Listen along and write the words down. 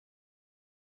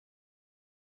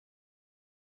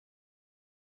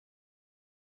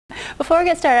Before we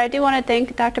get started, I do want to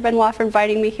thank Dr. Benoit for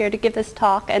inviting me here to give this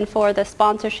talk and for the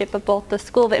sponsorship of both the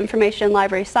School of Information and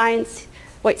Library Science,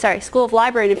 School of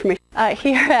Library and Information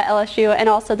here at LSU, and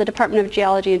also the Department of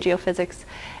Geology and Geophysics.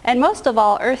 And most of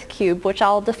all, EarthCube, which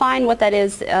I'll define what that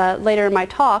is later in my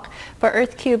talk, but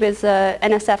EarthCube is a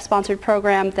NSF-sponsored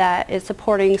program that is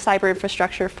supporting cyber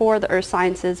infrastructure for the earth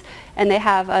sciences, and they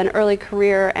have an early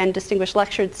career and distinguished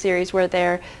lecture series where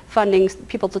they're funding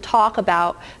people to talk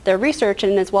about their research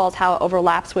and as well as how it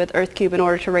overlaps with EarthCube in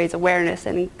order to raise awareness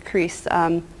and increase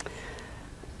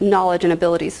knowledge and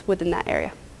abilities within that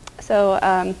area. So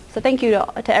thank you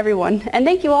to everyone, and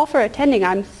thank you all for attending.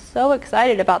 I'm so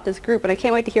excited about this group, and I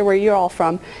can't wait to hear where you're all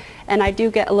from. And I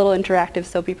do get a little interactive,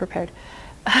 so be prepared.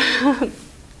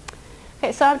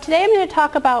 Okay, so today I'm going to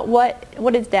talk about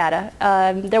what is data.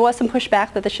 There was some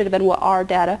pushback that this should have been what are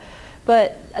data,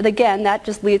 but again, that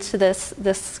just leads to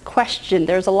this question.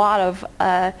 There's a lot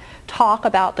of talk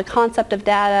about the concept of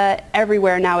data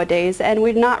everywhere nowadays, and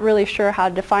we're not really sure how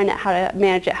to define it, how to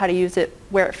manage it, how to use it,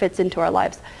 where it fits into our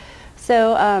lives.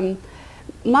 So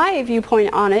my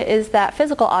viewpoint on it is that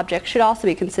physical objects should also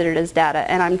be considered as data,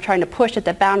 and I'm trying to push at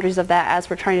the boundaries of that as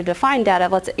we're trying to define data.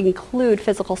 Let's include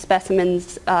physical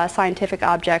specimens, scientific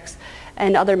objects,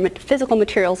 and other physical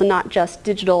materials, and not just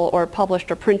digital or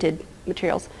published or printed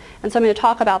materials. And so I'm going to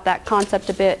talk about that concept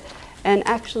a bit, and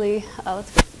actually,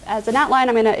 as an outline,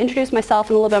 I'm going to introduce myself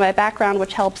and a little bit of my background,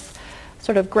 which helps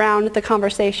sort of ground the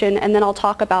conversation, and then I'll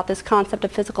talk about this concept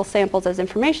of physical samples as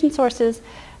information sources,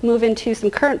 move into some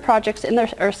current projects in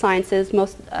the earth sciences,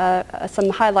 some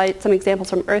highlights, some examples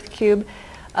from EarthCube,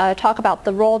 talk about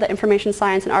the role that information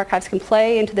science and archives can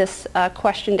play into this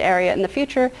questioned area in the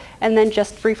future, and then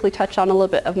just briefly touch on a little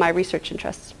bit of my research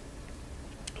interests.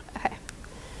 Okay.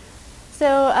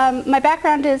 So my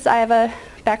background is, I have a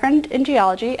background in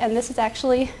geology, and this is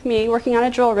actually me working on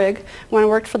a drill rig when I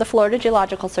worked for the Florida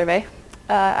Geological Survey.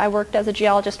 I worked as a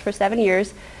geologist for 7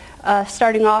 years,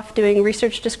 starting off doing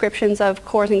research descriptions of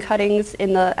cores and cuttings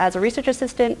as a research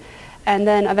assistant, and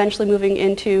then eventually moving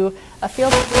into a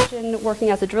field position,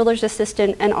 working as a driller's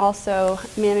assistant, and also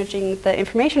managing the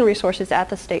information resources at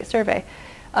the State Survey.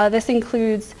 This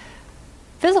includes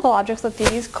physical objects like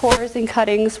these, cores and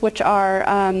cuttings, which are,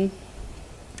 I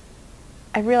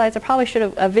realize I probably should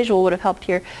have, a visual would have helped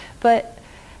here, but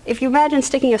if you imagine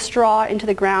sticking a straw into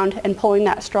the ground and pulling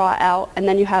that straw out, and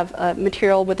then you have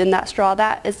material within that straw,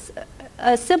 that is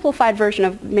a simplified version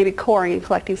of maybe coring and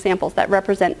collecting samples that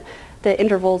represent the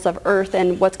intervals of Earth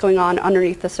and what's going on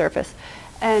underneath the surface.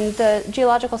 And the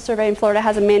Geological Survey in Florida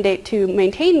has a mandate to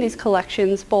maintain these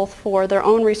collections both for their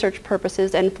own research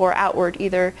purposes and for outward,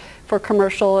 either for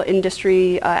commercial,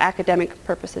 industry, academic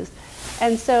purposes.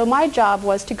 And so my job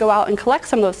was to go out and collect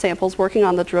some of those samples working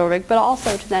on the drill rig, but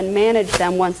also to then manage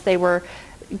them once they were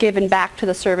given back to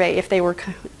the survey, if they were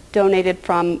donated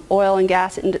from oil and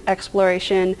gas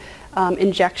exploration,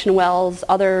 injection wells,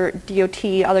 other DOT,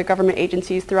 other government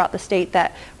agencies throughout the state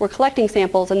that were collecting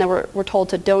samples, and then were told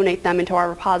to donate them into our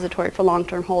repository for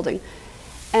long-term holding.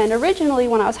 And originally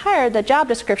when I was hired, the job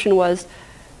description was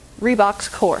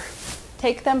rebox core.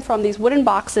 Take them from these wooden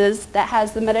boxes that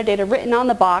has the metadata written on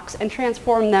the box and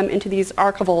transform them into these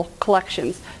archival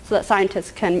collections so that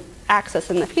scientists can access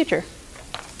in the future.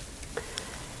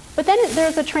 But then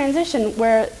there's a transition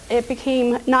where it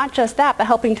became not just that, but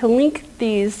helping to link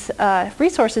these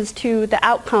resources to the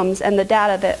outcomes and the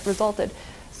data that resulted.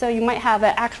 So you might have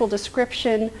an actual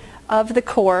description of the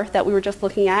core that we were just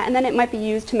looking at, and then it might be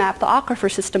used to map the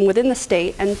aquifer system within the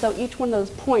state, and so each one of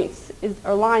those points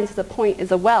or lines as a point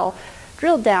is a well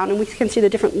drilled down, and we can see the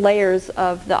different layers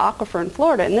of the aquifer in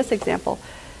Florida in this example.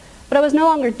 But I was no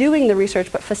longer doing the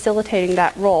research, but facilitating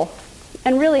that role,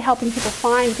 and really helping people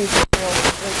find these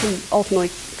materials that can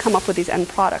ultimately come up with these end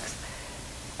products.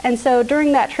 And so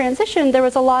during that transition, there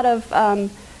was a lot of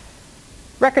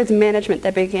records management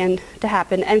that began to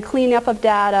happen, and cleaning up of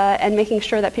data, and making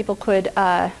sure that people could,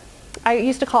 I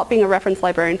used to call it being a reference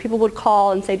librarian. People would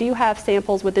call and say, do you have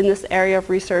samples within this area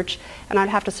of research? And I'd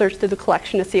have to search through the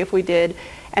collection to see if we did,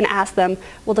 and ask them,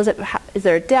 well, is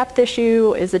there a depth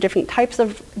issue? Is there different types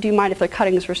of, do you mind if they're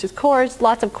cuttings versus cores?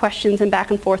 Lots of questions and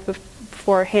back and forth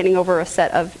before handing over a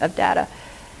set of data.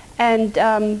 And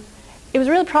it was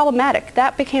really problematic.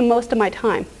 That became most of my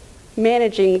time,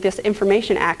 managing this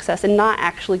information access and not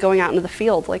actually going out into the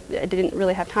field. Like, I didn't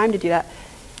really have time to do that.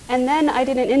 And then I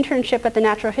did an internship at the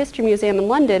Natural History Museum in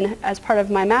London as part of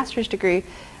my master's degree,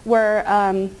 where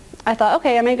I thought,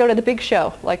 okay, I'm going to go to the big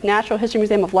show, like Natural History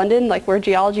Museum of London, like where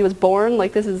geology was born,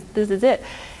 like this is it.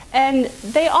 And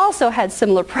they also had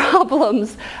similar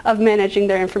problems of managing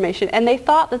their information. And they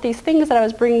thought that these things that I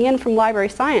was bringing in from library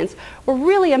science were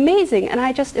really amazing. And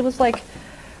it was like,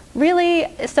 really?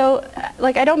 So,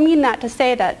 like, I don't mean that to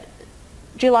say that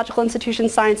geological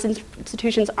institutions, science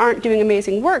institutions aren't doing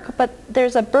amazing work, but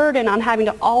there's a burden on having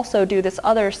to also do this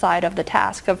other side of the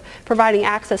task of providing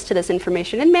access to this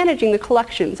information and managing the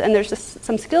collections. And there's just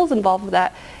some skills involved with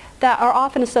that are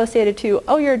often associated to,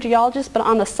 oh, you're a geologist, but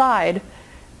on the side,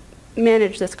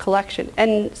 manage this collection.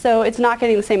 And so it's not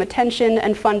getting the same attention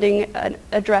and funding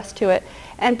addressed to it.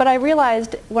 But I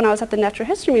realized when I was at the Natural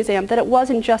History Museum that it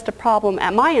wasn't just a problem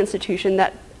at my institution,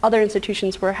 that other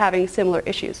institutions were having similar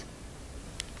issues.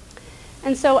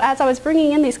 And so as I was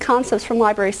bringing in these concepts from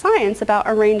library science about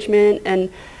arrangement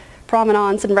and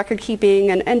provenance and record keeping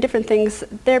and different things,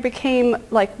 there became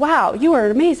like, wow, you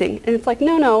are amazing. And it's like,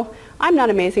 no, I'm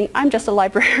not amazing, I'm just a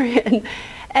librarian.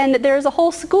 And there's a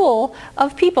whole school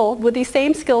of people with these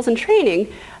same skills and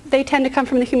training. They tend to come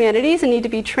from the humanities and need to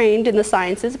be trained in the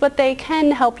sciences, but they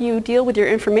can help you deal with your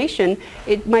information.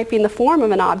 It might be in the form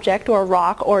of an object or a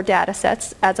rock or data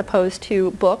sets as opposed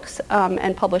to books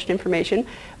and published information.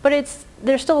 But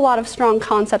there's still a lot of strong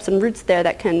concepts and roots there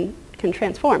that can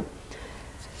transform.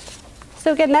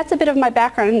 So again, that's a bit of my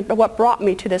background and what brought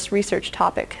me to this research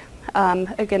topic.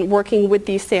 Again, working with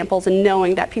these samples and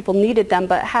knowing that people needed them,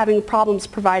 but having problems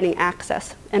providing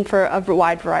access, and for a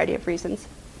wide variety of reasons.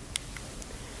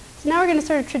 So now we're going to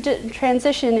sort of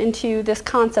transition into this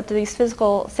concept of these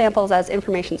physical samples as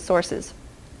information sources.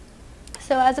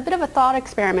 So as a bit of a thought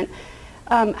experiment,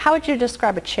 how would you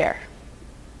describe a chair?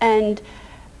 And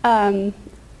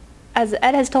as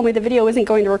Ed has told me, the video isn't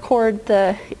going to record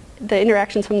the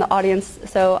interactions from the audience,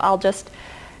 so I'll just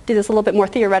do this a little bit more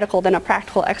theoretical than a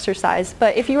practical exercise.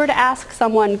 But if you were to ask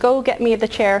someone, go get me the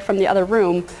chair from the other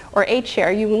room, or a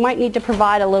chair, you might need to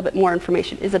provide a little bit more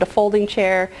information. Is it a folding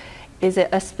chair? Is it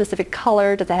a specific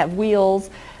color? Does it have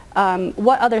wheels?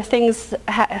 What other things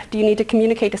do you need to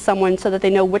communicate to someone so that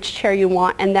they know which chair you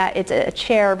want and that it's a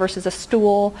chair versus a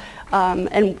stool,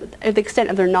 and the extent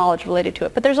of their knowledge related to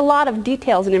it. But there's a lot of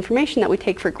details and information that we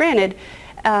take for granted,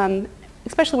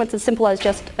 especially when it's as simple as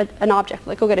just an object,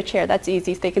 like go get a chair. That's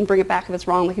easy. They can bring it back if it's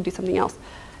wrong. They can do something else.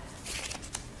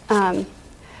 But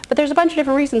there's a bunch of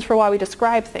different reasons for why we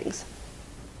describe things.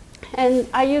 And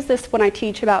I use this when I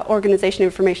teach about organization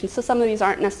of information. So some of these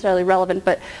aren't necessarily relevant,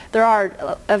 but there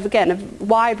are, again, a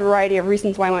wide variety of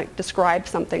reasons why I might describe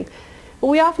something. But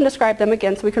we often describe them,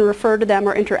 again, so we can refer to them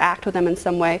or interact with them in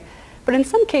some way. But in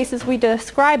some cases, we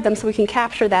describe them so we can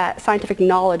capture that scientific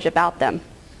knowledge about them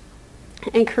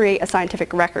and create a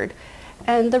scientific record.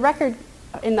 And the record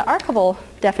in the archival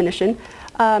definition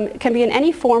can be in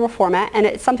any form or format, and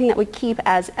it's something that we keep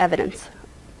as evidence.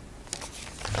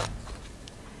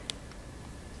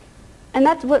 And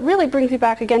that's what really brings me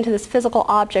back again to this physical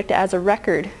object as a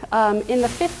record. In the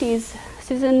 50s,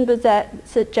 Susan Bazette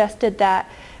suggested that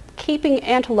keeping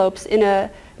antelopes in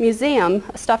a museum,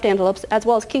 stuffed antelopes, as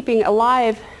well as keeping a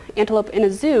live antelope in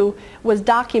a zoo, was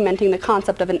documenting the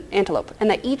concept of an antelope, and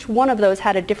that each one of those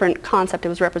had a different concept it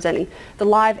was representing. The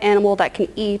live animal that can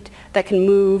eat, that can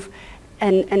move,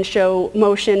 and show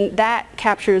motion, that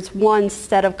captures one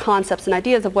set of concepts and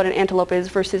ideas of what an antelope is,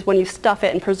 versus when you stuff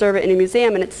it and preserve it in a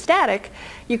museum and it's static,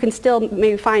 you can still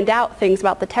maybe find out things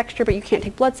about the texture, but you can't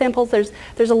take blood samples. There's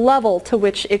a level to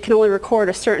which it can only record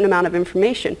a certain amount of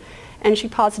information. And she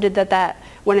posited that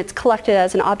when it's collected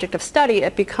as an object of study,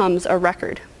 it becomes a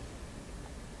record.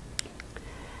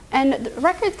 And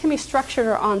records can be structured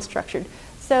or unstructured.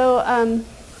 So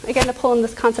again, to pull in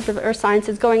this concept of earth science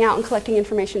is going out and collecting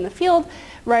information in the field,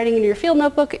 writing in your field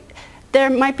notebook. There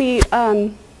might be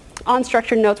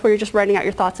unstructured notes where you're just writing out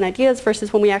your thoughts and ideas,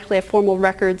 versus when we actually have formal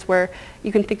records where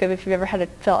you can think of if you've ever had to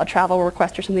fill out a travel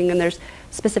request or something, and there's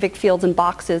specific fields and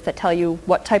boxes that tell you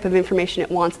what type of information it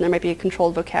wants, and there might be a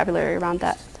controlled vocabulary around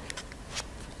that.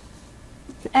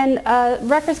 And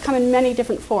records come in many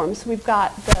different forms. We've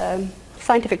got the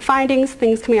scientific findings,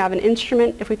 things coming out of an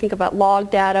instrument. If we think about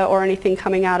log data or anything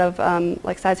coming out of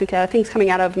like seismic data, things coming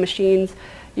out of machines.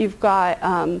 You've got,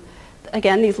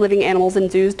 again, these living animals in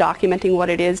zoos documenting what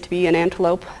it is to be an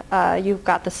antelope. You've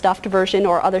got the stuffed version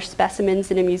or other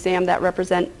specimens in a museum that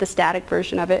represent the static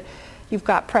version of it. You've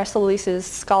got press releases,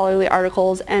 scholarly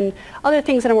articles, and other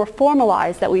things that are more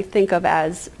formalized that we think of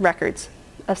as records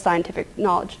of scientific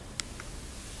knowledge.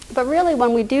 But really,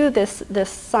 when we do this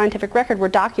scientific record, we're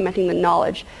documenting the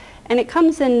knowledge. And it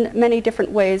comes in many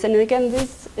different ways. And again,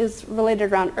 this is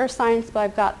related around earth science, but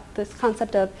I've got this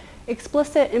concept of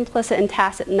explicit, implicit, and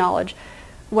tacit knowledge,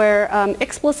 where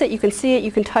explicit, you can see it,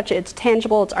 you can touch it, it's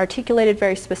tangible, it's articulated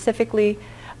very specifically.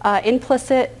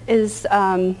 Implicit is,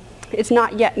 it's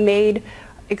not yet made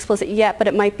explicit yet, but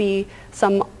it might be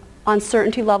some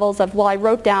uncertainty levels of, well, I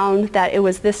wrote down that it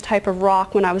was this type of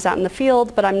rock when I was out in the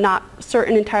field, but I'm not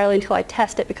certain entirely until I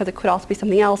test it because it could also be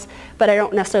something else, but I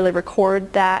don't necessarily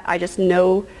record that. I just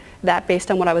know that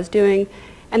based on what I was doing.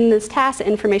 And this tacit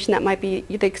information that might be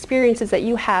the experiences that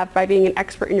you have by being an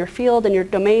expert in your field and your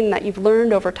domain that you've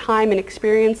learned over time and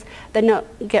experience that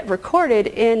don't get recorded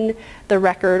in the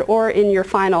record or in your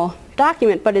final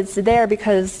document, but it's there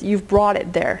because you've brought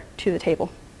it there to the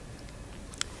table.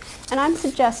 And I'm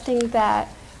suggesting that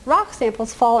rock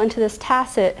samples fall into this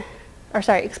explicit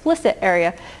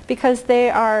area because they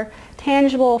are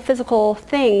tangible physical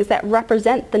things that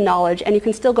represent the knowledge, and you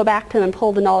can still go back to them and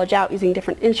pull the knowledge out using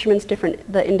different instruments,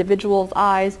 the individual's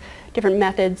eyes, different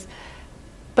methods.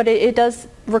 But it does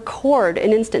record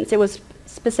an instance. It was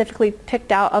specifically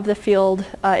picked out of the field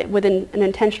with an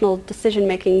intentional decision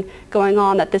making going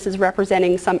on that this is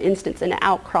representing some instance, an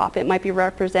outcrop. It might be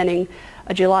representing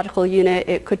a geological unit.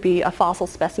 It could be a fossil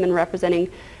specimen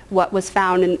representing what was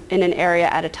found in an area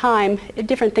at a time,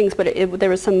 different things, but there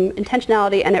was some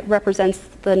intentionality, and it represents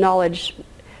the knowledge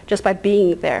just by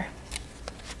being there.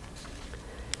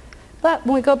 But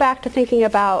when we go back to thinking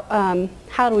about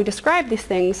how do we describe these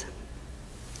things,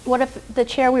 what if the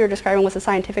chair we were describing was a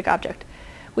scientific object?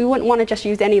 We wouldn't want to just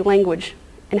use any language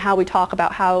in how we talk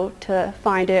about how to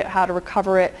find it, how to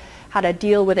recover it, how to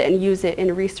deal with it and use it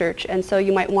in research. And so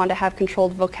you might want to have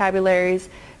controlled vocabularies,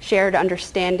 shared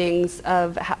understandings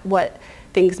of what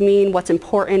things mean, what's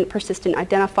important, persistent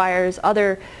identifiers,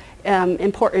 other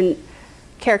important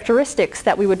characteristics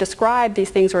that we would describe these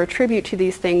things or attribute to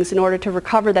these things in order to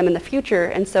recover them in the future.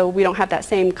 And so we don't have that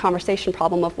same conversation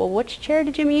problem of, well, which chair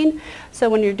did you mean? So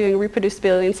when you're doing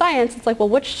reproducibility in science, it's like, well,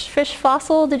 which fish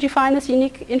fossil did you find this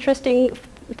unique, interesting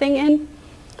thing in?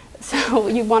 So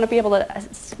you want to be able to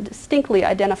distinctly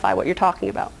identify what you're talking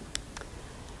about.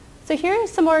 So here are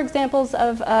some more examples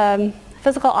of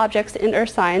physical objects in earth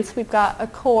science. We've got a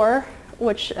core,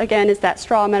 which again is that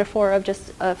straw metaphor of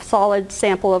just a solid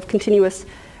sample of continuous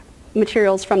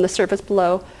materials from the surface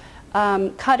below.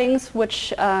 Cuttings,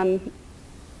 which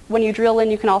when you drill in,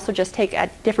 you can also just take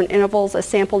at different intervals a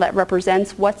sample that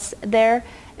represents what's there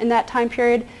in that time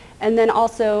period. And then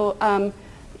also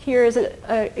here is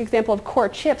an example of core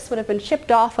chips that have been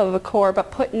chipped off of a core but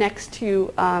put next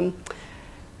to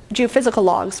geophysical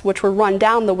logs, which were run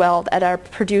down the well that are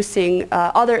producing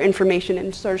other information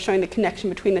and sort of showing the connection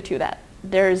between the two. That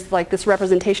there's like this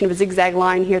representation of a zigzag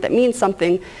line here that means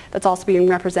something that's also being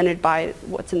represented by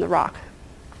what's in the rock.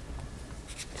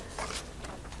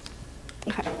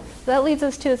 Okay. So that leads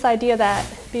us to this idea that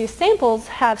these samples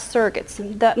have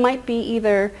surrogates that might be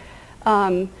either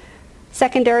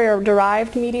secondary or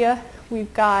derived media.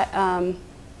 We've got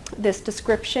this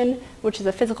description, which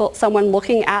is someone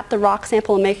looking at the rock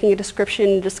sample and making a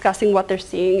description, discussing what they're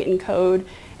seeing in code,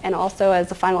 and also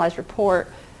as a finalized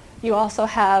report. You also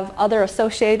have other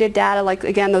associated data, like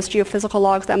again those geophysical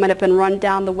logs that might have been run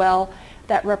down the well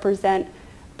that represent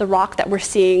the rock that we're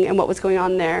seeing and what was going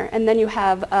on there. And then you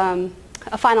have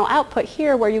a final output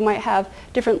here where you might have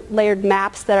different layered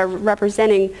maps that are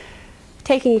representing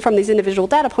taking from these individual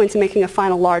data points and making a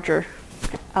final larger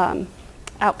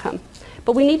outcome.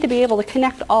 But we need to be able to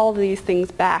connect all of these things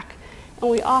back,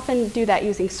 and we often do that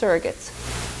using surrogates.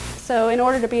 So in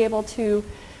order to be able to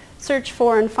search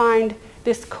for and find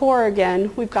this core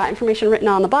again, we've got information written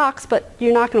on the box, but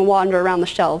you're not going to wander around the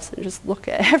shelves and just look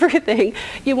at everything.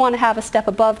 You want to have a step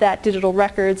above that, digital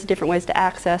records, different ways to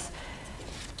access.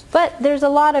 But there's a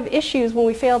lot of issues when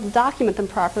we fail to document them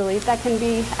properly that can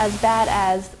be as bad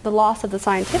as the loss of the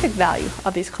scientific value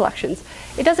of these collections.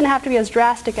 It doesn't have to be as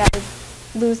drastic as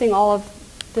losing all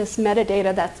of this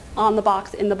metadata that's on the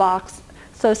box, in the box,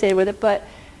 associated with it, but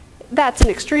that's an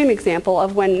extreme example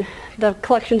of when the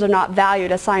collections are not valued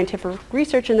as scientific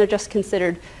research and they're just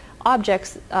considered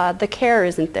objects. The care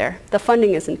isn't there, the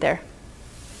funding isn't there.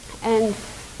 And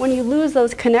when you lose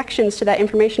those connections to that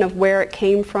information of where it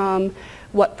came from,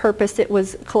 what purpose it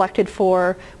was collected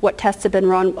for, what tests have been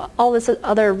run, all this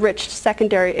other rich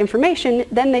secondary information,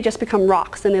 then they just become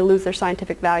rocks and they lose their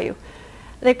scientific value.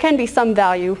 There can be some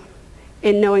value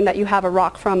in knowing that you have a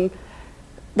rock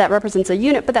that represents a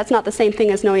unit, but that's not the same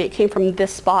thing as knowing it came from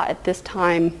this spot at this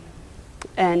time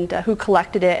and who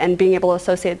collected it and being able to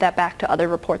associate that back to other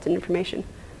reports and information.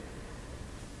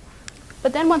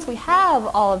 But then once we have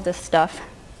all of this stuff,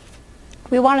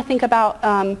 we want to think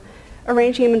about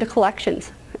arranging them into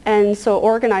collections. And so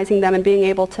organizing them and being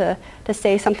able to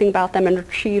say something about them and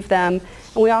retrieve them.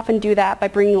 And we often do that by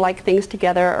bringing like things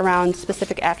together around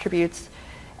specific attributes.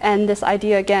 And this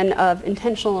idea, again, of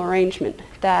intentional arrangement,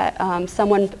 that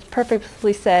someone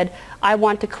purposely said, I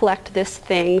want to collect this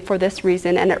thing for this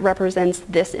reason, and it represents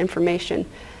this information.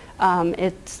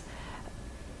 It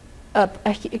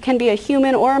can be a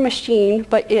human or a machine,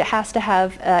 but it has to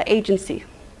have agency.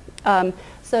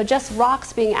 So just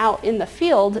rocks being out in the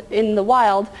field, in the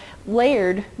wild,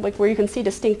 layered, like where you can see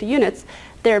distinct units,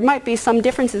 there might be some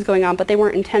differences going on, but they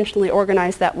weren't intentionally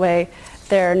organized that way.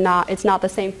 It's not the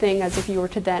same thing as if you were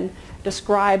to then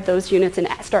describe those units and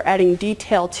start adding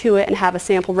detail to it and have a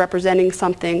sample representing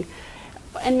something,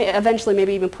 and eventually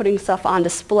maybe even putting stuff on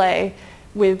display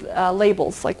with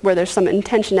labels, like where there's some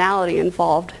intentionality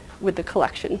involved with the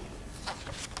collection.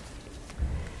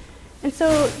 And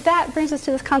so that brings us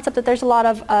to this concept that there's a lot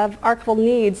of archival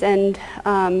needs and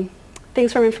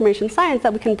things from information science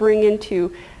that we can bring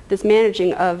into this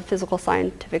managing of physical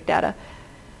scientific data.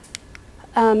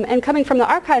 And coming from the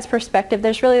archives perspective,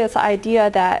 there's really this idea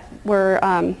that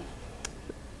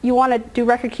you want to do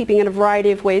record keeping in a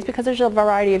variety of ways because there's a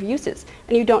variety of uses.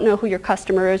 And you don't know who your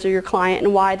customer is or your client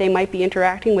and why they might be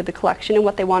interacting with the collection and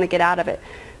what they want to get out of it.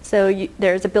 So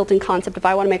there's a built-in concept of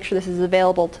I want to make sure this is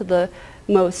available to the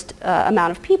most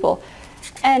amount of people.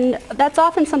 And that's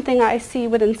often something I see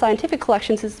within scientific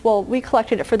collections is, well, we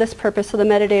collected it for this purpose, so the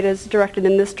metadata is directed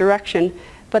in this direction,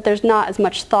 but there's not as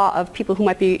much thought of people who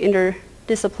might be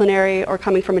interdisciplinary or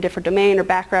coming from a different domain or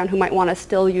background who might want to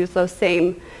still use those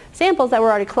same samples that were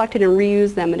already collected and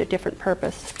reuse them in a different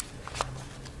purpose.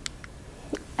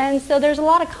 And so there's a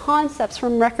lot of concepts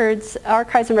from records,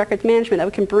 archives and records management that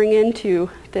we can bring into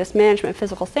this management of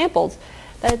physical samples.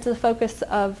 That it's the focus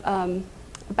of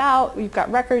you've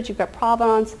got records, you've got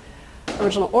provenance,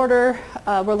 original order,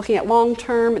 we're looking at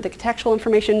long-term, the contextual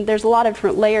information. There's a lot of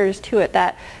different layers to it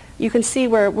that you can see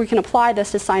where we can apply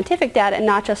this to scientific data and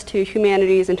not just to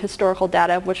humanities and historical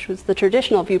data, which was the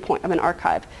traditional viewpoint of an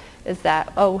archive, is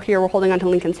that, oh, here we're holding onto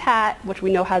Lincoln's hat, which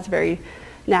we know has very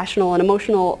national and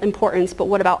emotional importance, but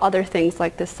what about other things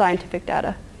like this scientific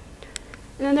data?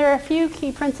 And then there are a few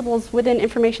key principles within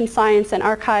information science and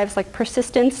archives like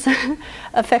persistence,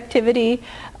 effectivity,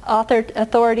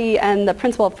 authority, and the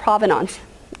principle of provenance.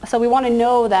 So we want to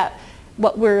know that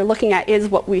what we're looking at is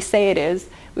what we say it is.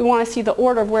 We want to see the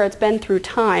order of where it's been through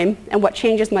time and what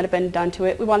changes might have been done to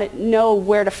it. We want to know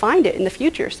where to find it in the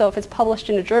future. So if it's published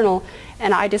in a journal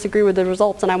and I disagree with the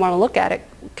results and I want to look at it,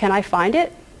 can I find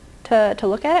it to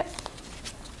look at it?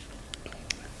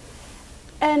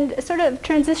 And sort of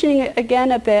transitioning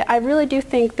again a bit, I really do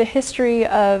think the history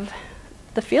of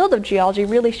the field of geology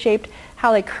really shaped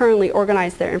how they currently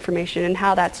organize their information and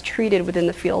how that's treated within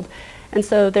the field. And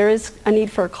so there is a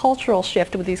need for a cultural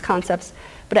shift with these concepts,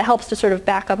 but it helps to sort of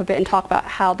back up a bit and talk about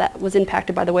how that was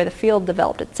impacted by the way the field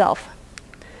developed itself.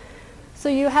 So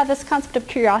you have this concept of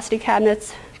curiosity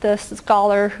cabinets,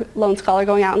 the lone scholar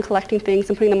going out and collecting things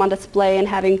and putting them on display and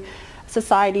having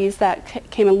societies that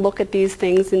came and look at these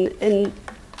things and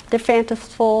they're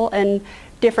fanciful and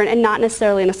different and not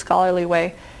necessarily in a scholarly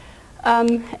way.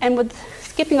 And with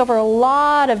skipping over a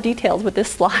lot of details with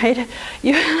this slide,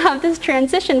 you have this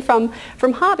transition from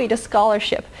hobby to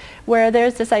scholarship, where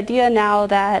there's this idea now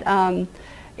that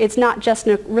it's not just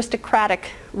an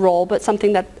aristocratic role, but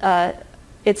something that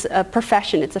it's a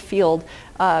profession, it's a field.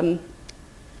 I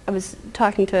was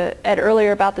talking to Ed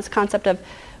earlier about this concept of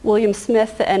William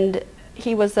Smith, and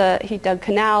he dug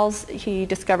canals, he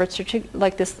discovered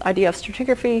this idea of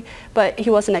stratigraphy, but he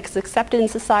wasn't accepted in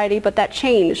society, but that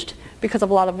changed because of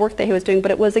a lot of work that he was doing.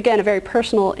 But it was, again, a very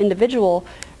personal, individual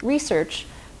research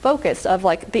focus of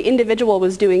like the individual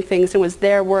was doing things and was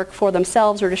their work for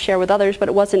themselves or to share with others, but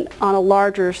it wasn't on a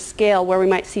larger scale where we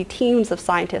might see teams of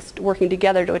scientists working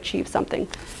together to achieve something.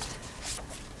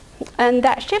 And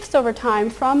that shifts over time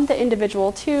from the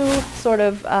individual to sort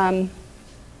of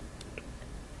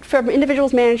from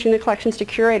individuals managing the collections to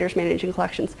curators managing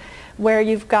collections, where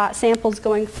you've got samples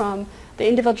going from the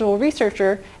individual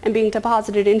researcher and being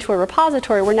deposited into a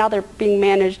repository where now they're being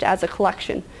managed as a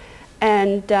collection.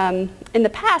 And in the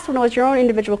past, when it was your own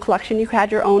individual collection, you had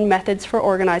your own methods for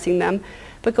organizing them.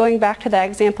 But going back to that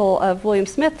example of William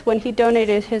Smith, when he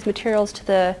donated his materials to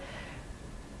the,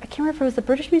 I can't remember if it was the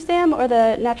British Museum or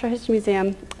the Natural History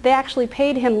Museum, they actually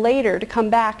paid him later to come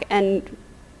back and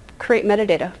create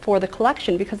metadata for the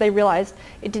collection because they realized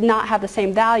it did not have the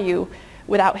same value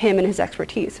without him and his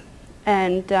expertise.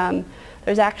 And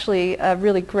there's actually a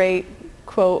really great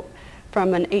quote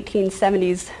from an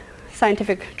 1870s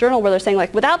scientific journal where they're saying,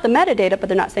 like, without the metadata, but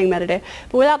they're not saying metadata,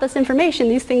 but without this information,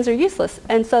 these things are useless.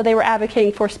 And so they were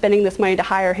advocating for spending this money to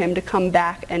hire him to come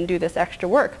back and do this extra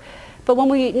work. But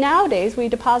when nowadays we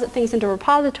deposit things into a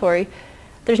repository,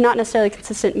 There's not necessarily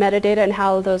consistent metadata in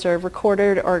how those are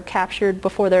recorded or captured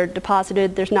before they're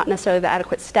deposited. There's not necessarily the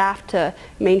adequate staff to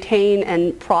maintain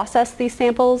and process these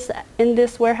samples in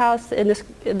this warehouse, in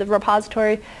the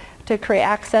repository, to create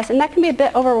access, and that can be a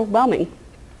bit overwhelming.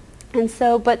 And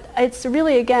so, but it's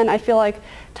really, again, I feel like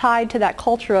tied to that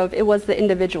culture of it was the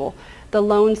individual, the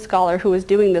lone scholar who was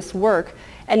doing this work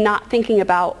and not thinking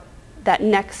about that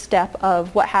next step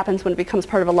of what happens when it becomes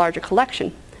part of a larger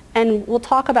collection. And we'll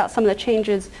talk about some of the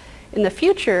changes in the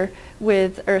future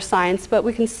with earth science, but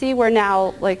we can see where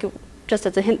now, like just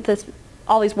as a hint,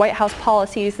 all these White House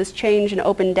policies, this change in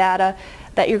open data,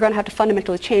 that you're going to have to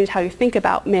fundamentally change how you think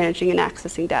about managing and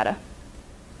accessing data.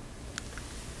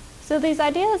 So these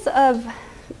ideas of,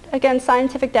 again,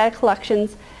 scientific data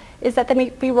collections is that they may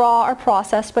be raw or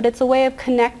processed, but it's a way of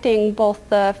connecting both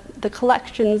the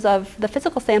collections of the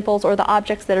physical samples or the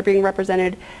objects that are being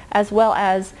represented, as well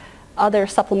as other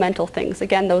supplemental things.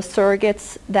 Again, those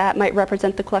surrogates that might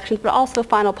represent the collections, but also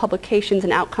final publications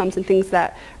and outcomes and things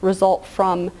that result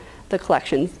from the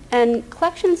collections. And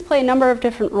collections play a number of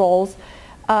different roles,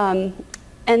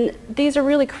 and these are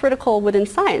really critical within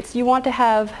science. You want to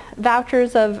have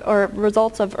vouchers of, or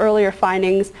results of earlier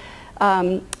findings.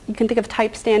 You can think of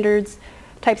type standards,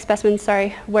 type specimens,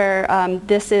 sorry, where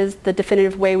this is the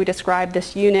definitive way we describe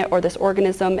this unit or this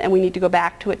organism, and we need to go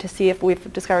back to it to see if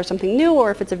we've discovered something new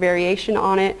or if it's a variation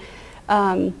on it.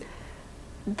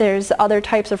 There's other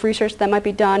types of research that might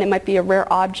be done. It might be a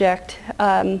rare object.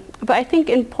 But I think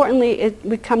importantly,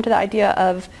 we come to the idea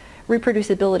of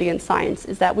reproducibility in science,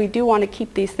 is that we do want to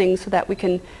keep these things so that we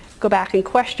can go back and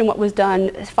question what was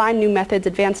done, find new methods,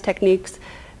 advanced techniques,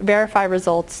 verify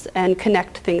results, and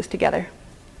connect things together.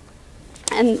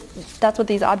 And that's what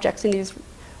these objects in these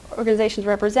organizations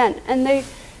represent. And they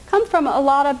come from a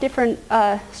lot of different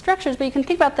structures, but you can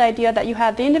think about the idea that you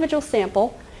have the individual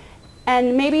sample,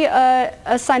 and maybe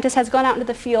a scientist has gone out into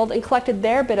the field and collected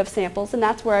their bit of samples, and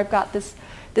that's where I've got this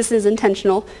is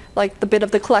intentional, like the bit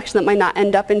of the collection that might not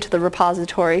end up into the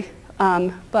repository,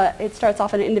 but it starts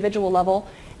off at an individual level.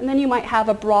 And then you might have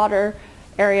a broader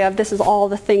area of this is all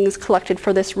the things collected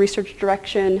for this research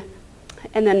direction,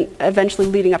 and then eventually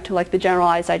leading up to like the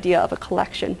generalized idea of a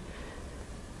collection.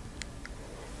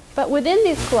 But within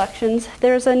these collections,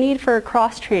 there's a need for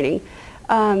cross-training.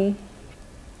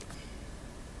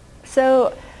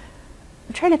 So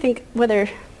I'm trying to think whether,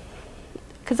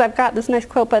 because I've got this nice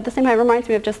quote, but at the same time it reminds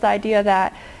me of just the idea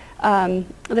that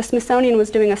the Smithsonian was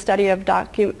doing a study of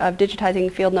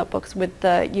digitizing field notebooks with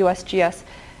the USGS,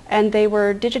 and they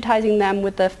were digitizing them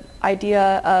with the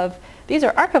idea of these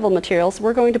are archival materials.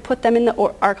 We're going to put them in the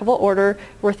archival order.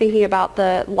 We're thinking about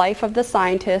the life of the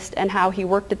scientist and how he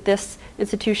worked at this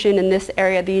institution in this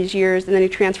area these years, and then he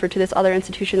transferred to this other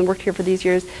institution and worked here for these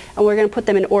years, and we're going to put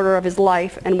them in order of his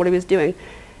life and what he was doing.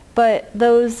 But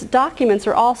those documents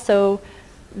are also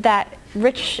that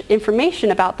rich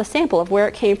information about the sample, of where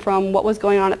it came from, what was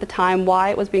going on at the time,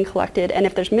 why it was being collected, and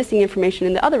if there's missing information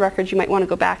in the other records, you might want to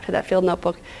go back to that field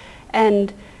notebook.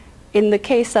 And in the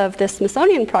case of this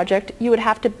Smithsonian project, you would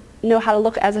have to know how to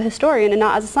look as a historian and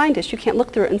not as a scientist. You can't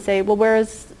look through it and say, well, where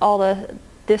is all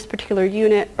this particular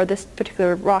unit or this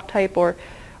particular rock type, or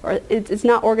it's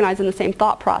not organized in the same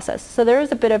thought process. So there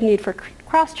is a bit of need for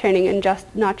cross-training and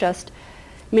not just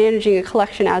managing a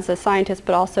collection as a scientist,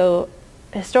 but also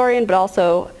a historian, but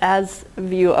also as a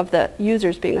view of the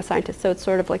users being a scientist. So it's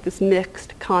sort of like this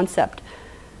mixed concept,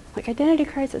 like identity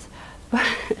crisis.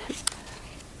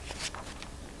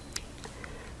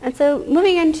 And so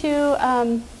moving into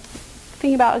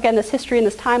thinking about, again, this history and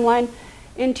this timeline,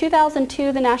 in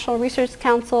 2002, the National Research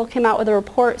Council came out with a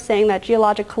report saying that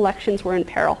geologic collections were in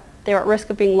peril. They were at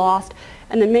risk of being lost,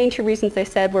 and the main two reasons they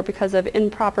said were because of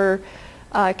improper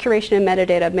curation and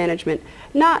metadata management.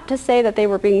 Not to say that they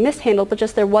were being mishandled, but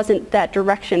just there wasn't that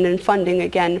direction and funding,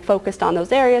 again, focused on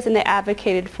those areas, and they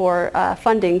advocated for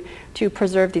funding to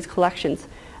preserve these collections.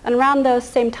 And around those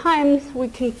same times, we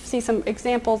can see some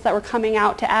examples that were coming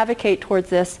out to advocate towards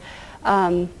this.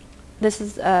 This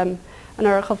is an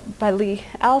article by Lee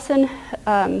Allison.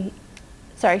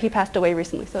 Sorry, he passed away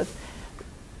recently, so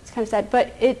it's kind of sad.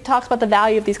 But it talks about the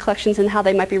value of these collections and how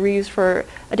they might be reused for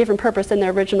a different purpose than their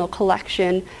original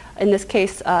collection. In this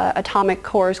case, atomic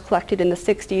cores collected in the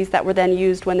 60s that were then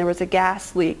used when there was a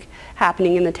gas leak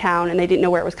happening in the town and they didn't know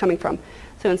where it was coming from.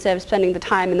 So instead of spending the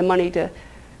time and the money to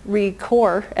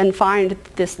re-core and find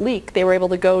this leak, they were able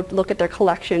to go look at their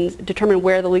collections, determine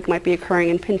where the leak might be occurring,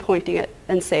 and pinpointing it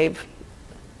and save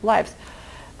lives.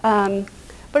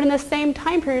 But in the same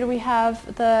time period, we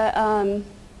have the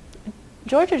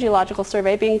Georgia Geological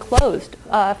Survey being closed.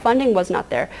 Funding was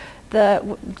not there.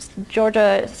 the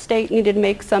Georgia State needed to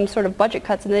make some sort of budget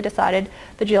cuts, and they decided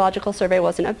the Geological Survey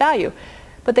wasn't of value.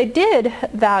 But they did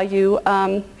value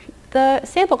the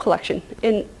sample collection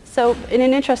in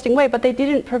an interesting way, but they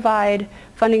didn't provide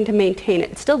funding to maintain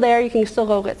it. It's still there, you can still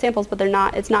go get samples, but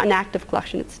it's not an active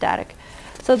collection, it's static.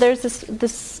 So there's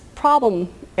this problem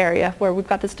area where we've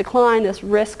got this decline, this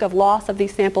risk of loss of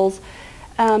these samples,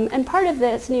 and part of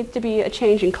this needs to be a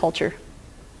change in culture.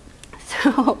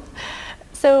 So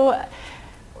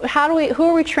who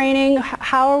are we training?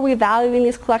 How are we valuing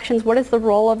these collections? What is the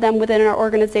role of them within our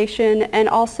organization? And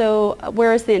also,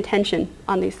 where is the intention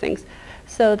on these things?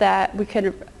 So that we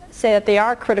can say that they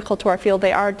are critical to our field,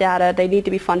 they are data, they need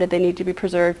to be funded, they need to be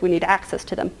preserved, we need access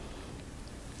to them.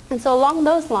 And so along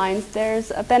those lines,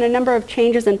 there's been a number of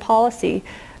changes in policy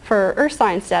for earth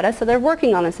science data, so they're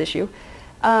working on this issue.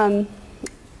 And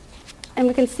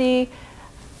we can see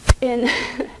in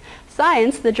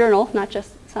Science, the journal, not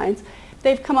just Science,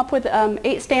 they've come up with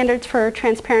 8 standards for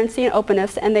transparency and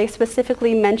openness, and they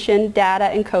specifically mention data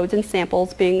and codes and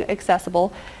samples being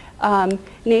accessible.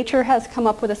 Nature has come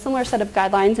up with a similar set of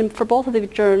guidelines, and for both of the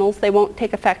journals, they won't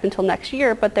take effect until next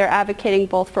year, but they're advocating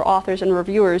both for authors and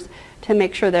reviewers to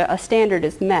make sure that a standard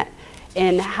is met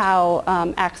in how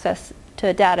access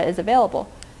to data is available.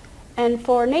 And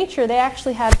for Nature, they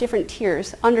actually have different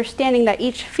tiers, understanding that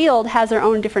each field has their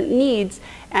own different needs,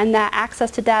 and that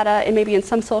access to data, and maybe in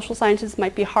some social sciences,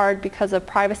 might be hard because of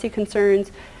privacy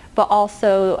concerns, but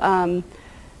also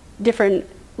different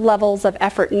levels of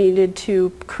effort needed to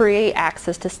create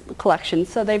access to collections.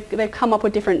 So they've come up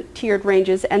with different tiered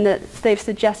ranges, and they've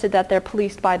suggested that they're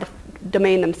policed by the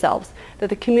domain themselves, that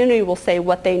the community will say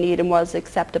what they need and what is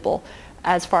acceptable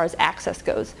as far as access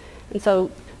goes. And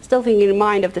so, still thinking in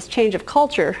mind of this change of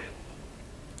culture,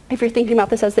 if you're thinking about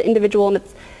this as the individual and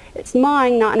it's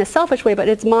mine, not in a selfish way, but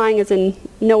it's mine as in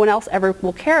no one else ever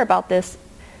will care about this,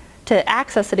 to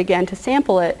access it again, to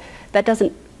sample it, that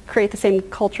doesn't create the same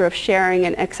culture of sharing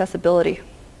and accessibility.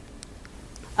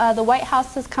 The White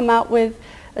House has come out with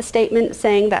a statement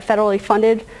saying that federally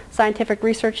funded scientific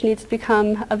research needs to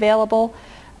become available.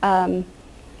 I'm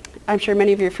sure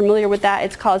many of you are familiar with that.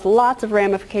 It's caused lots of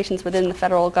ramifications within the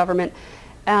federal government,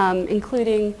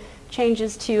 including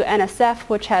changes to NSF,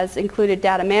 which has included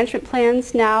data management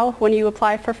plans now when you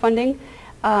apply for funding.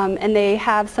 And they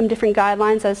have some different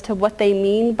guidelines as to what they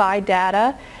mean by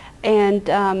data. And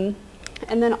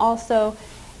then also,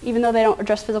 even though they don't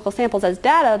address physical samples as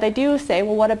data, they do say,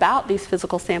 well, what about these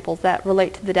physical samples that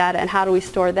relate to the data, and how do we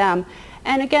store them?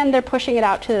 And again, they're pushing it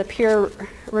out to the peer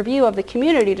review of the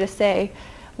community to say,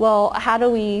 well, how do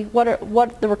we,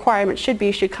 what the requirements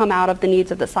should come out of the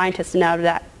needs of the scientists, and out of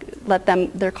that, let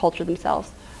them, their culture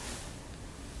themselves.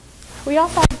 We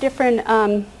also have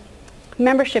different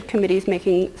membership committees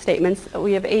making statements.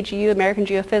 We have AGU, American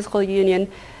Geophysical Union,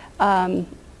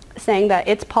 saying that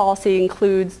its policy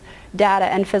includes data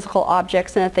and physical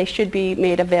objects, and that they should be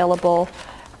made available.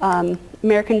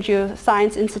 American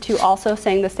Geoscience Institute also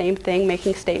saying the same thing,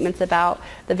 making statements about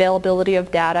the availability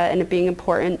of data and it being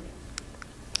important.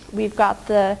 We've got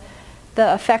the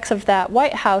effects of that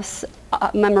White House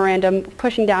memorandum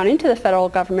pushing down into the federal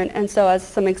government, and so as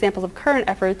some examples of current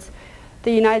efforts,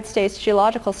 the United States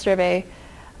Geological Survey,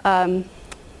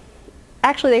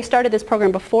 actually they started this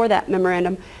program before that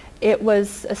memorandum. It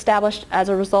was established as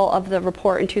a result of the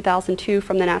report in 2002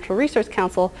 from the Natural Resource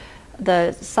Council,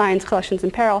 the Science Collections in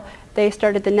Peril. They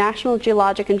started the National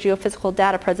Geologic and Geophysical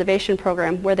Data Preservation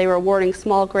Program, where they were awarding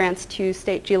small grants to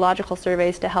state geological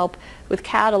surveys to help with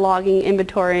cataloging,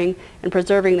 inventorying, and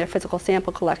preserving their physical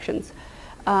sample collections.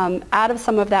 Out of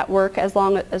some of that work, as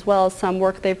well as some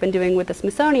work they've been doing with the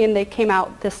Smithsonian, they came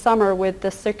out this summer with the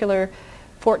Circular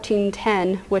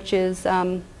 1410, which is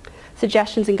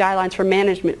suggestions and guidelines for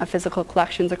management of physical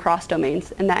collections across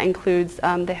domains, and that includes,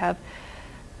 they have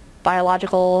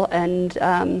biological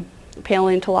and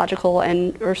paleontological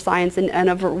and earth science and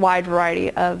a wide variety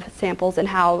of samples, and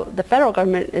how the federal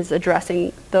government is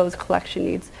addressing those collection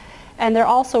needs. And they're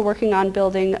also working on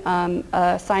building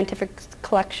a scientific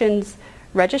collections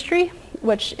registry,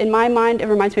 which in my mind, it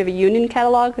reminds me of a union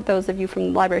catalog. Those of you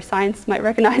from library science might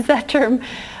recognize that term,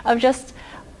 of just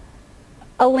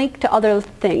a link to other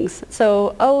things.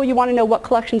 So, oh, you want to know what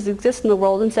collections exist in the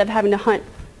world, instead of having to hunt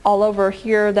all over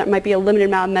here, that might be a limited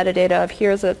amount of metadata of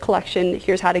here's a collection,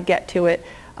 here's how to get to it,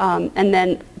 and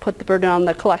then put the burden on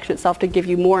the collection itself to give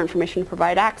you more information to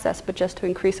provide access, but just to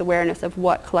increase awareness of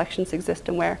what collections exist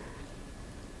and where.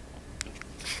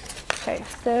 Okay,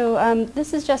 so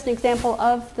this is just an example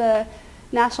of the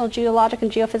National Geologic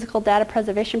and Geophysical Data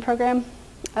Preservation Program,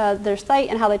 their site,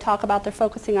 and how they talk about their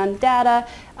focusing on data.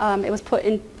 It was put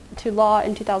into law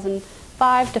in 2005.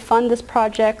 2005 to fund this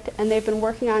project, and they've been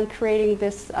working on creating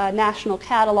this national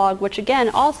catalog, which again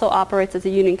also operates as a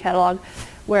union catalog,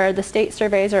 where the state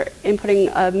surveys are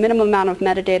inputting a minimum amount of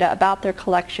metadata about their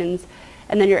collections,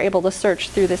 and then you're able to search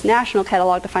through this national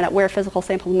catalog to find out where physical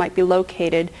samples might be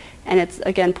located, and it's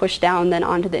again pushed down then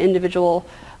onto the individual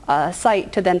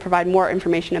site to then provide more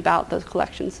information about those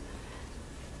collections.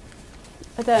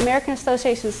 The American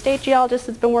Association of State Geologists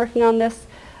has been working on this,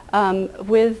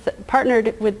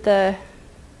 partnered with the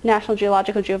National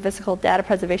Geological Geophysical Data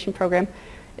Preservation Program.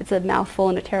 It's a mouthful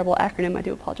and a terrible acronym, I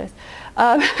do apologize.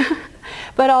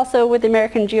 But also with the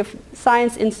American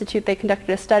Geoscience Institute, they conducted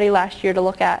a study last year to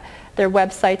look at their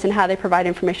websites and how they provide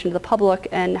information to the public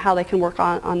and how they can work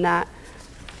on that.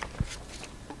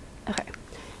 Okay.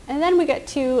 And then we get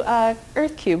to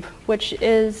EarthCube, which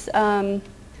is an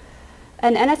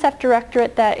NSF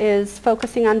directorate that is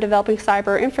focusing on developing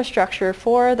cyber infrastructure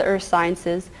for the earth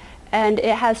sciences, and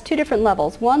it has two different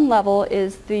levels. One level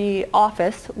is the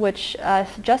office, which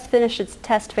just finished its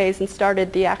test phase and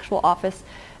started the actual office.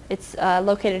 It's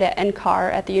located at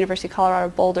NCAR at the University of Colorado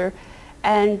Boulder,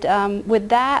 and with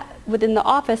that, within the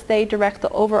office, they direct the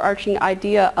overarching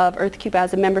idea of EarthCube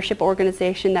as a membership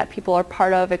organization that people are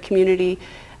part of, a community,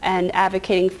 and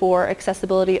advocating for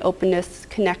accessibility, openness,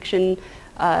 connection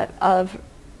of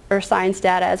earth science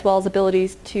data, as well as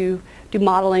abilities to do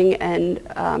modeling and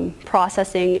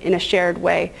processing in a shared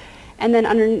way. And then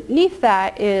underneath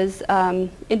that is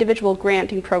individual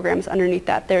granting programs underneath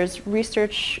that. There's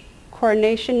research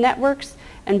coordination networks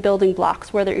and building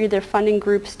blocks, where they're either funding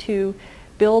groups to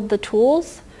build the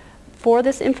tools for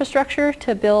this infrastructure,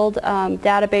 to build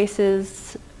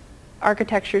databases,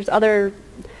 architectures, other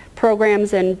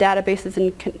programs and databases,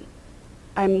 and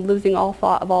I'm losing all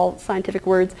thought of all scientific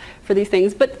words for these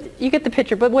things, but you get the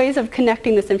picture, but ways of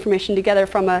connecting this information together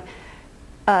from a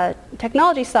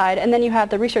technology side, and then you have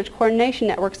the research coordination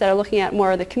networks that are looking at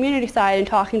more of the community side and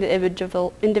talking to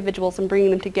individuals and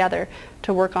bringing them together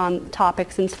to work on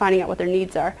topics and finding out what their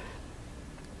needs are.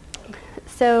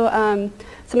 So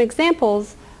some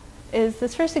examples is,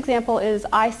 this first example is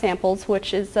iSamples,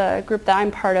 which is a group that I'm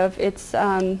part of. It's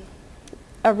a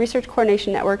research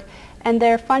coordination network, and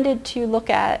they're funded to look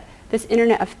at this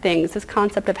Internet of Things, this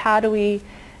concept of how do we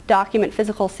document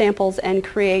physical samples and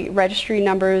create registry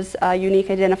numbers, unique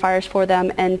identifiers for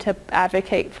them, and to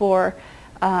advocate for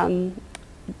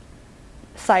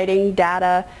citing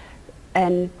data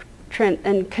and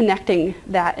connecting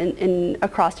that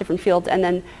across different fields. And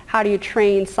then how do you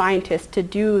train scientists to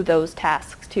do those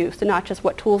tasks too? So not just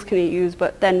what tools can you use,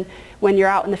 but then when you're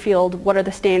out in the field, what are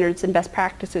the standards and best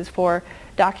practices for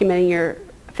documenting your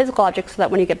physical objects, so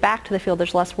that when you get back to the field,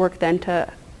 there's less work then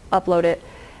to upload it.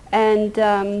 And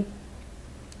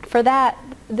for that,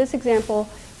 this example,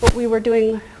 what we were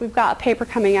doing, we've got a paper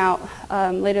coming out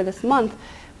later this month.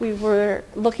 We were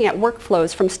looking at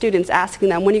workflows from students, asking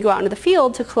them, when you go out into the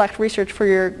field to collect research for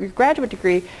your graduate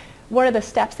degree, what are the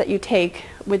steps that you take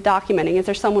with documenting? Is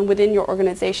there someone within your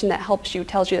organization that helps you,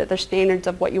 tells you that there's standards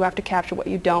of what you have to capture, what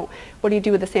you don't? What do you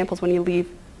do with the samples when you leave?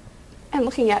 And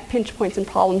looking at pinch points and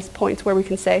problem points where we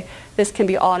can say this can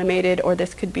be automated or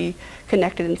this could be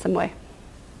connected in some way.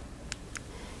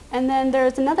 And then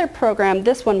there's another program.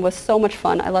 This one was so much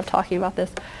fun. I love talking about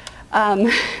this.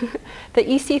 The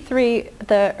EC3,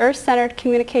 the Earth-Centered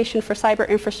Communication for Cyber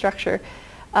Infrastructure.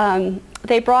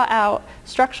 They brought out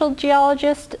structural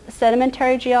geologists,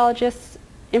 sedimentary geologists,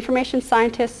 information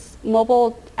scientists,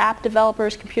 mobile app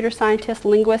developers, computer scientists,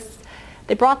 linguists.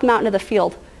 They brought them out into the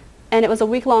field. And it was a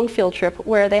week-long field trip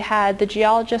where they had the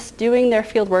geologists doing their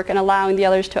field work and allowing the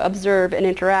others to observe and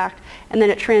interact. And then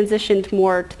it transitioned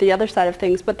more to the other side of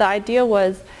things. But the idea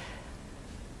was,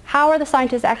 how are the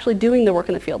scientists actually doing the work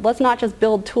in the field? Let's not just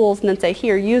build tools and then say,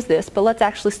 here, use this, but let's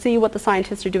actually see what the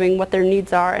scientists are doing, what their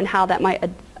needs are, and how that might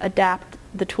adapt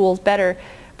the tools better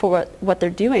for what they're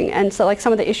doing. And so like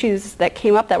some of the issues that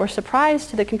came up that were surprise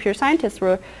to the computer scientists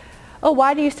were, oh,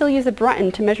 why do you still use a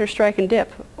Brunton to measure strike and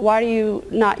dip? Why do you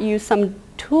not use some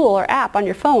tool or app on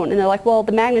your phone? And they're like, well,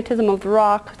 the magnetism of the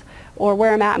rock or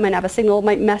where I'm at might have a signal,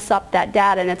 might mess up that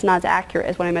data, and it's not as accurate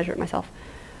as when I measure it myself.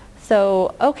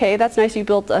 So, okay, that's nice you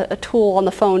built a tool on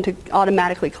the phone to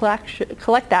automatically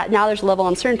collect that. Now there's a level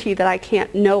of uncertainty that I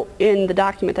can't note in the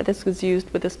document that this was used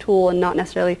with this tool and not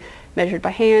necessarily measured by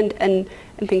hand and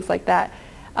things like that.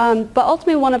 But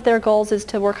ultimately one of their goals is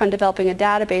to work on developing a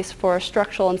database for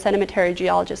structural and sedimentary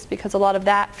geologists, because a lot of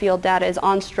that field data is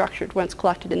unstructured when it's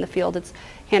collected in the field. It's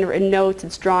handwritten notes,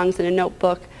 it's drawings in a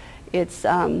notebook, it's,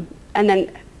 and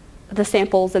then the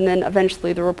samples and then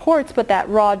eventually the reports, but that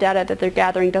raw data that they're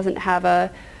gathering doesn't have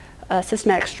a a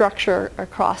systematic structure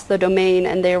across the domain,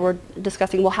 and they were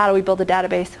discussing, well, how do we build a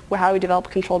database? How do we develop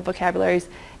controlled vocabularies?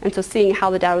 And so seeing how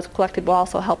the data was collected will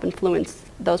also help influence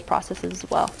those processes as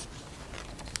well.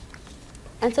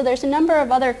 And so there's a number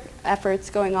of other efforts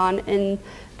going on in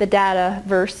the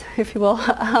data-verse, if you will.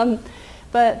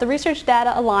 But the Research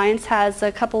Data Alliance has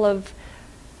a couple of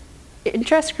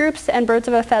interest groups and birds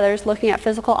of a feathers looking at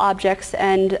physical objects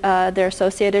and their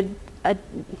associated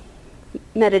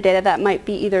metadata that might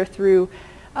be either through,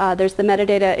 there's the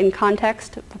metadata in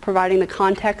context, providing the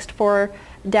context for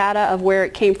data of where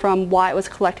it came from, why it was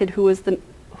collected, who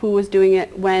was doing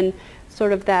it, when,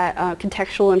 sort of that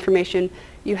contextual information.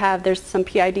 You have, there's some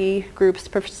PID groups,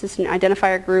 persistent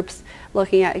identifier groups,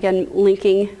 looking at, again,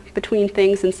 linking between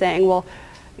things and saying, well,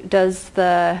 does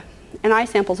the, and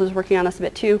iSamples was working on this a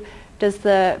bit too, does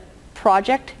the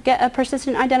project get a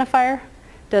persistent identifier?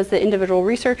 Does the individual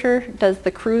researcher, does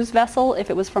the cruise vessel, if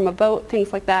it was from a boat,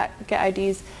 things like that, get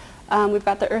IDs? We've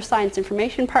got the Earth Science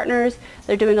Information Partners.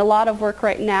 They're doing a lot of work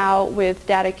right now with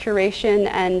data curation,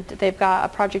 and they've got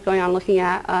a project going on looking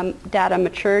at data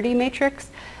maturity matrix,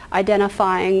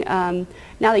 identifying,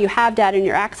 now that you have data and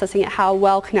you're accessing it, how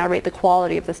well can I rate the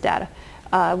quality of this data?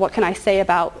 What can I say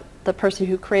about the person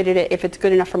who created it, if it's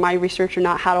good enough for my research or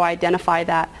not? How do I identify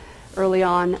that early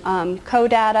on?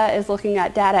 CoData is looking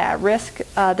at data at risk.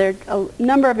 There are a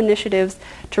number of initiatives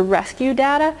to rescue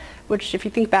data, which, if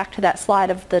you think back to that slide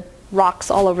of the rocks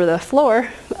all over the floor,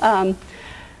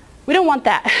 we don't want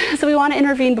that. So we want to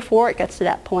intervene before it gets to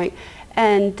that point.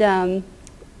 And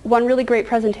one really great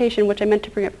presentation, which I meant to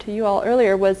bring up to you all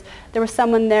earlier, was there was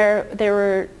someone there, they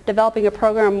were developing a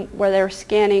program where they were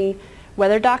scanning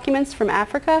weather documents from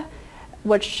Africa,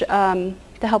 which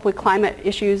to help with climate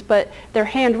issues, but they're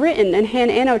handwritten and hand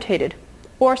annotated.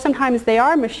 Or sometimes they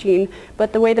are machine,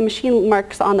 but the way the machine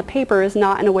marks on the paper is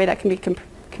not in a way that can be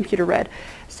computer read.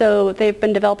 So they've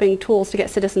been developing tools to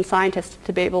get citizen scientists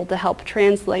to be able to help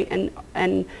translate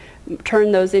and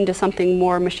turn those into something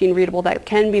more machine readable that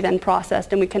can be then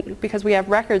processed. And we can, because we have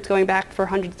records going back for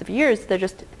hundreds of years, they're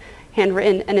just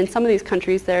handwritten. And in some of these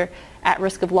countries, they're at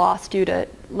risk of loss due to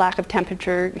lack of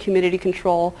temperature, humidity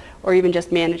control, or even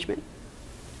just management.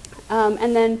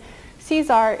 And then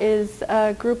CSAR is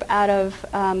a group out of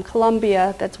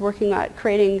Colombia that's working at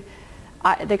creating,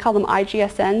 they call them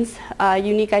IGSNs,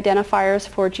 unique identifiers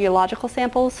for geological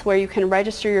samples, where you can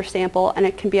register your sample, and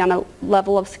it can be on a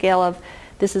level of scale of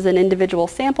this is an individual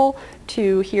sample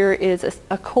to here is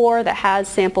a core that has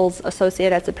samples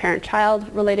associated as a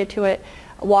parent-child related to it.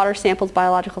 Water samples,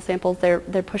 biological samples, they're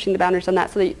pushing the boundaries on that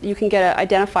so that you can get an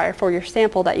identifier for your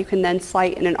sample that you can then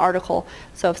cite in an article.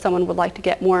 So if someone would like to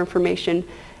get more information,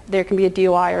 there can be a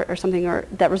DOI or something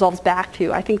that resolves back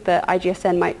to. I think the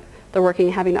IGSN they're working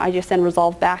on having the IGSN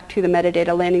resolve back to the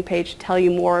metadata landing page to tell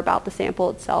you more about the sample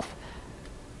itself.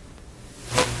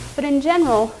 But in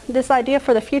general, this idea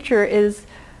for the future is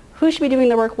who should be doing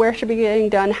the work, where should be getting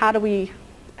done, how do we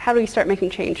start making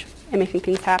change and making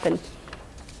things happen?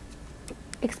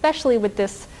 Especially with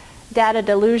this data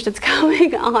deluge that's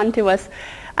coming on to us.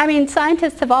 I mean,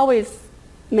 scientists have always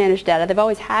managed data, they've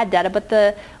always had data, but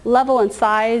the level and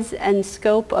size and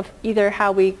scope of either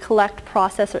how we collect,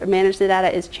 process, or manage the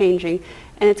data is changing,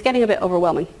 and it's getting a bit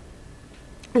overwhelming.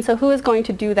 And so who is going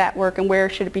to do that work, and where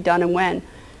should it be done, and when?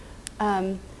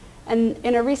 And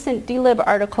in a recent DLib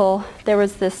article, there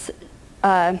was this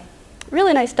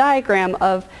really nice diagram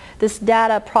of this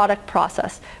data product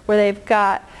process, where they've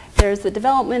got, there's the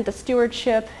development, the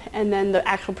stewardship, and then the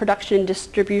actual production and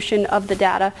distribution of the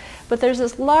data. But there's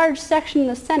this large section in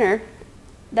the center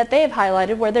that they have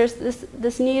highlighted where there's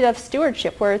this need of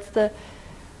stewardship, where it's the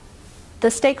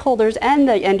stakeholders and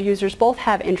the end users both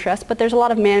have interest, but there's a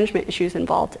lot of management issues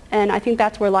involved. And I think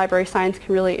that's where library science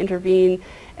can really intervene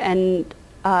and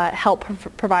help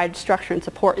provide structure and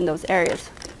support in those areas.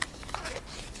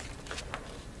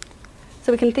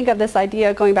 So we can think of this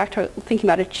idea going back to thinking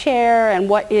about a chair and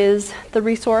what is the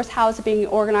resource, how is it being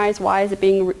organized, why is it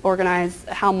being organized,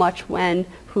 how much, when,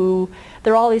 who.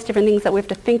 There are all these different things that we have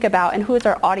to think about, and who is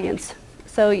our audience.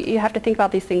 So you have to think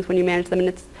about these things when you manage them, and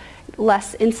it's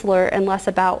less insular and less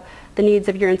about the needs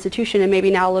of your institution, and maybe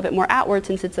now a little bit more outward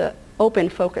since it's an open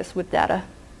focus with data.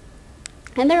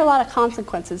 And there are a lot of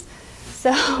consequences.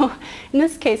 So in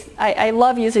this case, I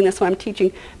love using this when I'm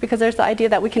teaching, because there's the idea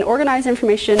that we can organize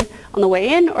information on the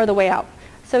way in or the way out.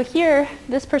 So here,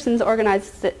 this person's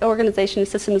organization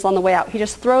system is on the way out. He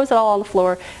just throws it all on the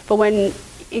floor, but when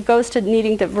it goes to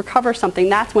needing to recover something,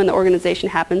 that's when the organization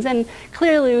happens. And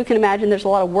clearly we can imagine there's a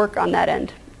lot of work on that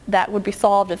end that would be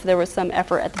solved if there was some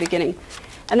effort at the beginning.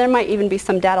 And there might even be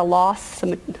some data loss,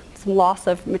 some loss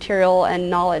of material and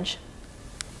knowledge.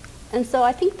 And so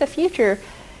I think the future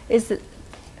is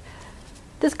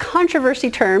this controversy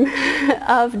term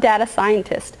of data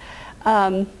scientist.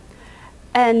 And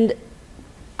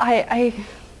I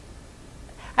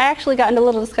actually got into a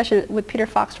little discussion with Peter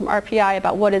Fox from RPI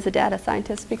about what is a data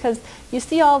scientist, because you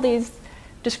see all these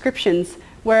descriptions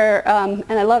where, and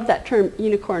I love that term,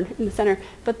 unicorn, in the center,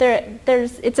 but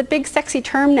it's a big sexy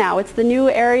term now. It's the new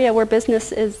area where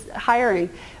business is hiring.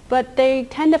 But they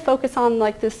tend to focus on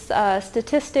like this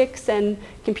statistics and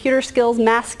computer skills,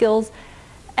 math skills,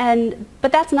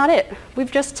 but that's not it. We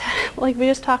just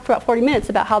talked for about 40 minutes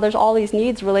about how there's all these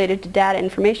needs related to data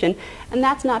information, and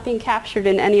that's not being captured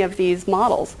in any of these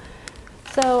models.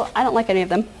 So I don't like any of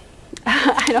them.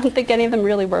 I don't think any of them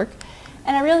really work.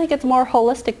 And I really think it's a more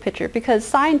holistic picture, because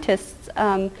scientists,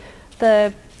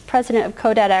 the president of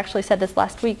CODATA actually said this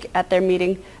last week at their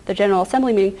meeting, the General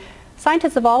Assembly meeting,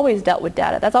 scientists have always dealt with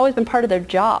data. That's always been part of their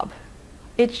job.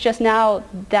 It's just now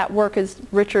that work is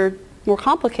richer, more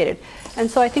complicated. And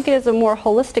so I think it is a more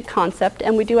holistic concept,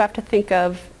 and we do have to think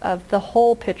of the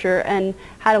whole picture and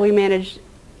how do we manage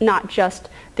not just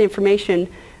the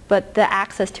information, but the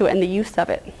access to it and the use of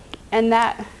it. And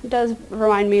that does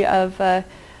remind me of a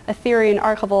theory in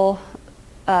archival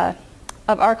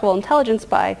intelligence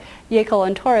by Yekel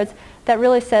and Torres that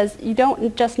really says you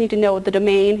don't just need to know the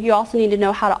domain, you also need to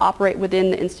know how to operate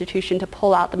within the institution to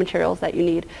pull out the materials that you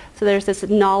need. So there's this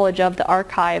knowledge of the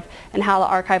archive and how the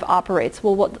archive operates.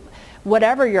 Well,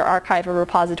 whatever your archive or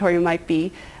repository might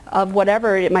be, of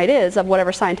whatever it might is, of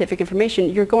whatever scientific information,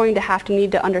 you're going to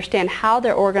need to understand how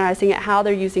they're organizing it, how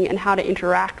they're using it, and how to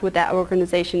interact with that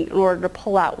organization in order to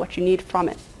pull out what you need from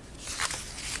it.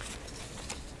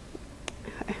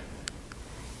 Okay.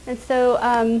 And so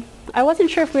I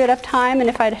wasn't sure if we had enough time and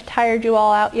if I'd tired you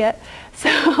all out yet.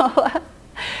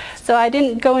 So I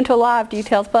didn't go into a lot of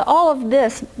details, but all of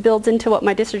this builds into what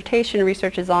my dissertation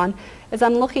research is on, is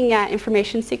I'm looking at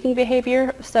information seeking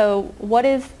behavior. So what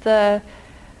is the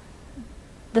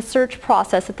search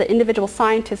process that the individual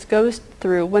scientist goes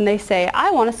through when they say,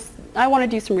 I want to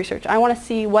do some research. I want to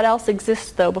see what else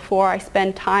exists though before I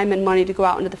spend time and money to go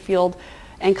out into the field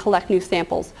and collect new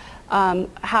samples.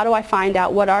 How do I find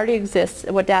out what already exists,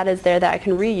 what data is there that I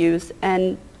can reuse,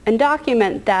 and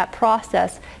document that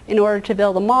process in order to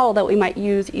build a model that we might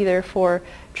use either for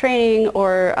training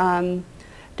or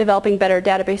developing better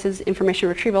databases, information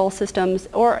retrieval systems,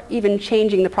 or even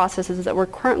changing the processes that we're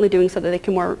currently doing so that they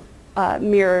can more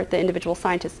mirror the individual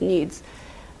scientist's needs.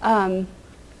 And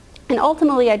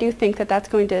ultimately, I do think that that's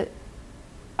going to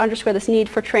underscore this need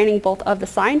for training both of the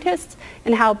scientists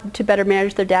and how to better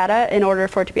manage their data in order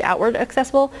for it to be outward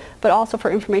accessible, but also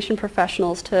for information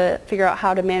professionals to figure out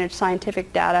how to manage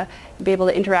scientific data and be able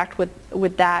to interact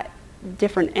with that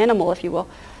different animal, if you will.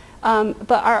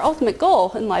 But our ultimate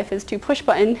goal in life is to push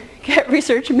button, get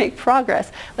research, and make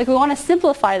progress. Like, we want to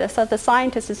simplify this so that the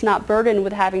scientist is not burdened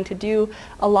with having to do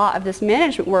a lot of this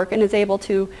management work and is able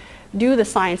to do the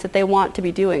science that they want to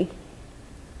be doing.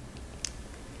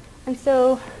 And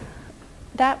so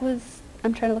that was,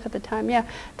 I'm trying to look at the time, yeah.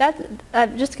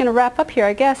 I'm just going to wrap up here,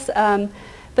 I guess.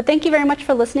 But thank you very much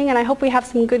for listening, and I hope we have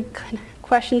some good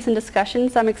questions and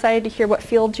discussions. I'm excited to hear what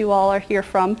fields you all are here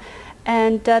from.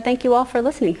 And thank you all for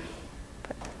listening.